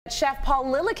Chef Paul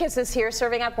Lillakas is here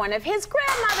serving up one of his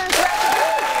grandmother's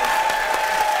recipes.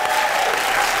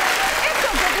 It's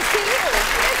so good to see you.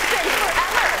 It's been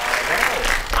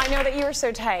forever. I know that you were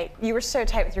so tight. You were so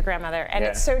tight with your grandmother, and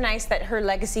it's so nice that her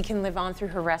legacy can live on through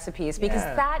her recipes, because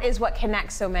that is what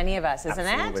connects so many of us, isn't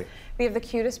it? We have the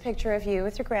cutest picture of you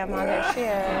with your grandma. There she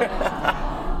is.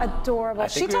 Adorable.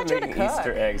 She taught you how to cook.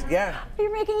 Easter eggs. Yeah.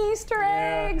 You're making Easter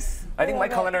eggs. I think my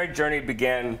culinary journey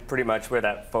began pretty much where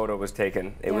that photo was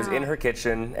taken. It was in her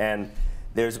kitchen, and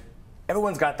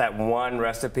everyone's got that one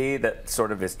recipe that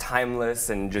sort of is timeless,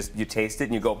 and just you taste it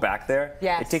and you go back there.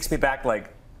 Yes. It takes me back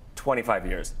like 25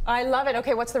 years. I love it.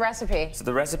 Okay, what's the recipe? So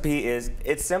the recipe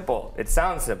it's simple. It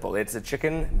sounds simple. It's a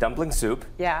chicken dumpling soup.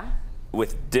 Yeah.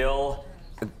 With dill,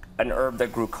 an herb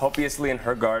that grew copiously in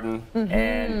her garden,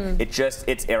 and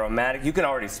it's aromatic. You can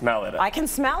already smell it. I can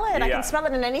smell it. I can smell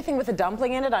it in anything with a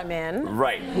dumpling in it, I'm in.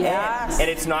 Right. Yes. And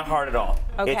it's not hard at all.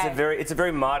 Okay. It's a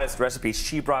very modest recipe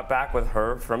she brought back with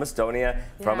her from Estonia,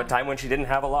 from a time when she didn't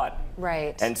have a lot.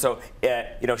 Right. And so,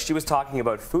 you know, she was talking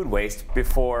about food waste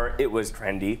before it was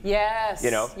trendy. Yes.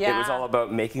 You know, it was all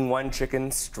about making one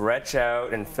chicken stretch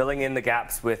out and filling in the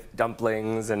gaps with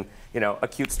dumplings, and, you know, a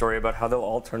cute story about how they'll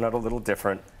all turn out a little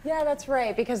different. Yeah, that's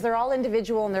right, because they're all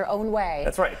individual in their own way.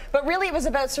 That's right. But really, it was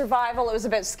about survival. It was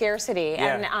about scarcity.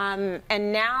 Yeah.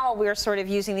 And now we're sort of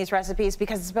using these recipes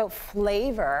because it's about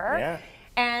flavor. Yeah.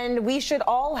 And we should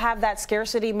all have that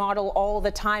scarcity model all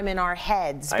the time in our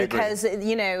heads, because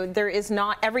you know, there is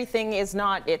not, everything is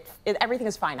not, everything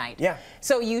is finite. Yeah.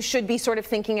 So you should be sort of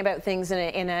thinking about things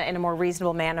in a more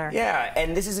reasonable manner. Yeah,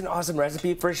 and this is an awesome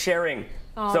recipe for sharing.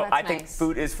 Oh, so that's I think nice.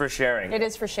 food is for sharing. It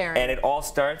is for sharing. And it all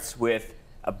starts with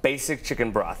a basic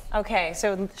chicken broth. Okay,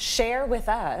 so share with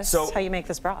us how you make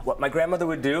this broth. What my grandmother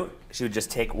would do, she would just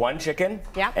take one chicken,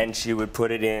 and she would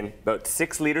put it in about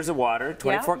 6 liters of water,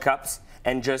 24 cups,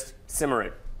 and just simmer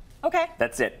it. Okay.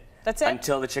 That's it. That's it?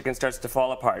 Until the chicken starts to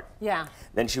fall apart. Yeah.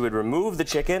 Then she would remove the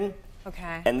chicken.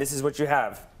 Okay. And this is what you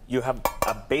have. You have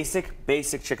a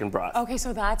basic chicken broth. Okay,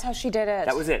 so that's how she did it.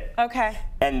 That was it. Okay.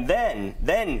 And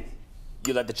then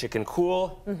you let the chicken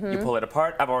cool, you pull it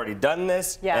apart. I've already done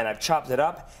this, and I've chopped it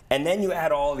up, and then you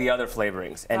add all the other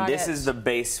flavorings. And this is the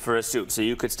base for a soup. So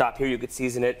you could stop here, you could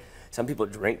season it. Some people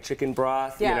drink chicken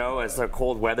broth, you know, as a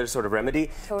cold weather sort of remedy.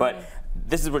 Totally. But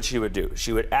this is what she would do.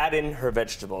 She would add in her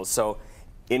vegetables. So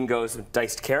in goes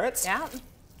diced carrots. Yeah.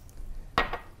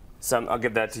 Some, I'll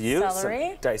give that to you. Celery.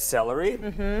 Some diced celery.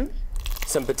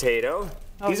 Some potato.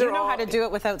 Oh, you know how to do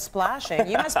it without splashing.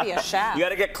 You must be a chef. You got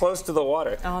to get close to the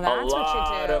water. Oh, that's what you do.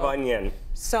 A lot of onion.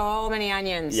 So many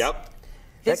onions. Yep.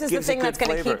 This is the thing that's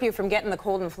going to keep you from getting the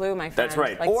cold and flu, my friend. That's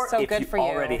right. Like, or so if good you for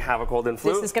already have a cold and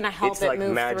flu, this is going to help it's it like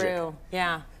move magic. through.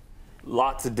 Yeah.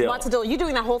 Lots of dill. Lots of dill. You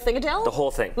doing that whole thing of dill? The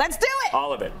whole thing. Let's do it.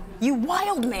 All of it. You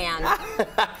wild man.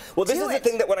 Well, this is the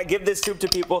thing that when I give this soup to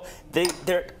people, they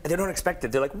don't expect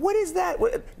it. They're like, what is that?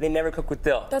 They never cook with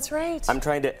dill. That's right. I'm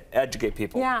trying to educate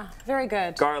people. Yeah, very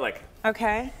good. Garlic.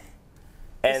 Okay.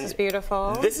 And this is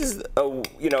beautiful. This is,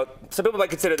 you know, some people might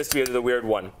consider this to be the weird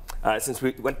one. Since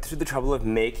we went through the trouble of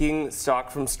making stock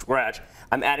from scratch,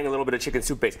 I'm adding a little bit of chicken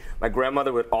soup base. My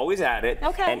grandmother would always add it,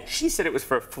 and she said it was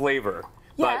for flavor.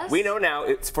 Yes. But we know now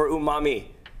it's for umami.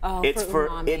 Oh, it's for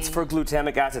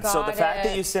glutamic acid. So the fact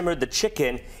that you simmered the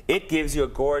chicken, it gives you a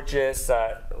gorgeous.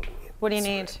 What do you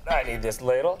need? I need this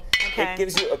ladle. Okay. It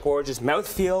gives you a gorgeous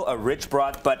mouthfeel, a rich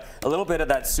broth, but a little bit of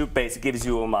that soup base gives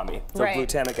you umami, so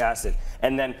glutamic acid,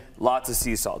 and then lots of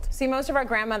sea salt. See, most of our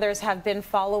grandmothers have been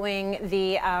following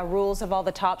the rules of all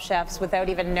the top chefs without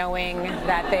even knowing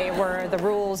that they were the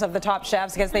rules of the top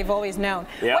chefs, because they've always known.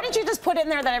 Yep. What did you just put in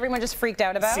there that everyone just freaked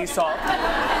out about? Sea salt.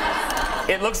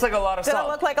 It looks like a lot of salt. Did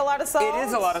it look like a lot of salt? It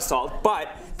is a lot of salt, but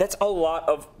that's a lot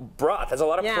of broth. That's a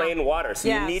lot of plain water, so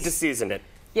you need to season it.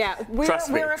 Yeah,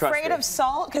 we're afraid of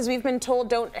salt because we've been told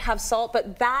don't have salt,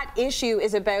 but that issue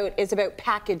is about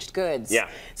packaged goods. Yeah.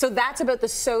 So that's about the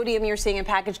sodium you're seeing in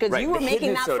packaged goods. Right. You were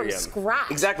making that sodium. from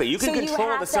scratch. Exactly. You can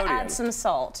control the sodium. So you have to add some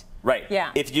salt. Right.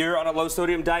 Yeah. If you're on a low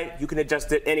sodium diet, you can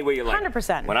adjust it any way you like.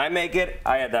 100%. When I make it,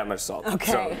 I add that much salt.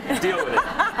 Okay. So deal with it.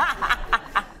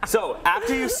 So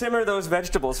after you simmer those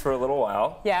vegetables for a little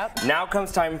while, now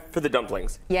comes time for the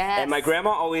dumplings. Yes. And my grandma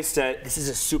always said, this is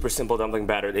a super simple dumpling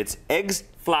batter. It's eggs,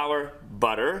 flour,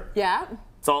 butter,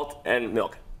 salt, and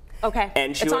milk. Okay.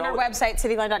 And she it's on our website,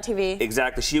 cityline.tv.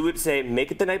 Exactly. She would say,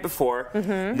 make it the night before.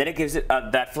 Then it gives it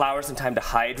that flour some time to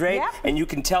hydrate. And you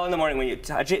can tell in the morning when you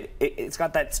touch it, it's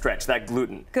got that stretch, that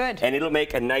gluten. Good. And it'll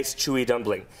make a nice chewy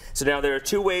dumpling. So now there are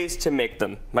 2 ways to make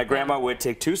them. My grandma would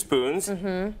take 2 spoons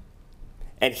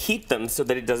and heat them so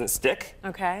that it doesn't stick.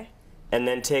 Okay. And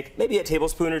then take maybe a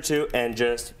tablespoon or 2 and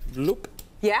just loop.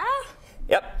 Yeah?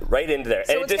 Yep, right into there.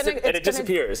 So and it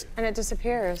disappears. And it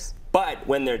disappears. But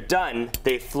when they're done,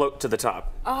 they float to the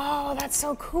top. Oh, that's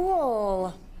so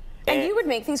cool. And you would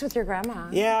make these with your grandma.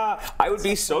 Yeah, I would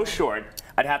be so short,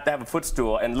 I'd have to have a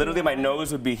footstool, and literally my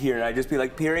nose would be here, and I'd just be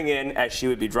like peering in as she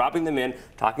would be dropping them in,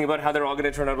 talking about how they're all going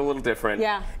to turn out a little different.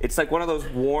 Yeah. It's like one of those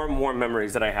warm, warm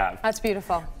memories that I have. That's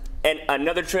beautiful. And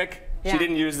another trick, she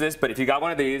didn't use this, but if you got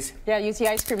one of these. Yeah, use the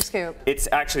ice cream scoop. It's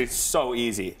actually so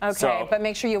easy. Okay, so but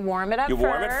make sure you warm it up first. You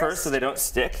warm it first so they don't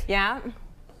stick. Yeah.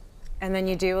 And then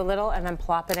you do a little and then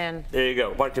plop it in. There you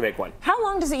go. Why don't you make one? How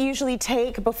long does it usually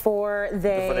take before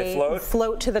they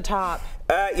float to the top?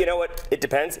 You know what? It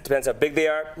depends. It depends how big they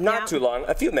are. Not too long.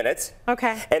 A few minutes.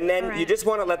 Okay. And then you just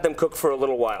want to let them cook for a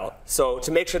little while. So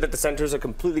to make sure that the centers are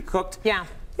completely cooked. Yeah.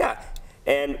 Yeah.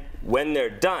 And when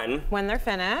they're done. When they're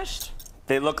finished.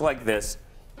 They look like this.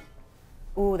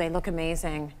 Ooh, they look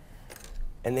amazing.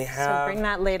 And they have. So bring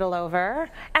that ladle over.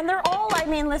 And they're all, I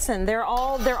mean, listen, they're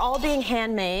all being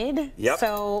handmade. Yep.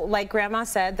 So like Grandma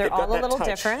said, they're all a little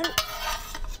different.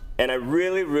 And I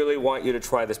really, really want you to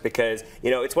try this because,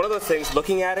 you know, it's one of those things,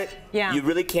 looking at it, you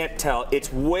really can't tell.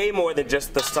 It's way more than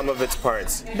just the sum of its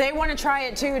parts. They want to try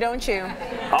it too, don't you?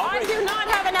 I do not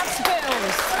have enough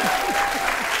spoons.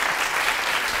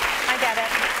 I get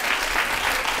it.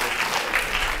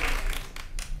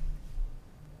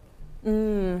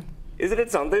 Mmm. Isn't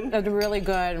it something? It's really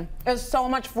good. There's so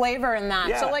much flavor in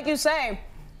that. So like you say,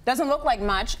 doesn't look like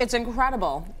much. It's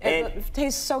incredible. It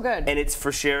tastes so good. And it's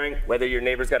for sharing, whether your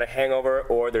neighbor's got a hangover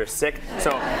or they're sick. So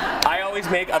I always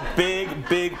make a big,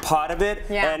 big pot of it.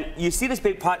 Yeah. And you see this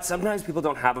big pot, sometimes people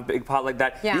don't have a big pot like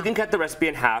that. Yeah. You can cut the recipe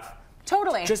in half.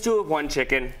 Totally. Just do it with one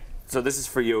chicken. So this is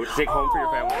for you. Take home for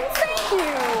your family. Thank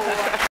you.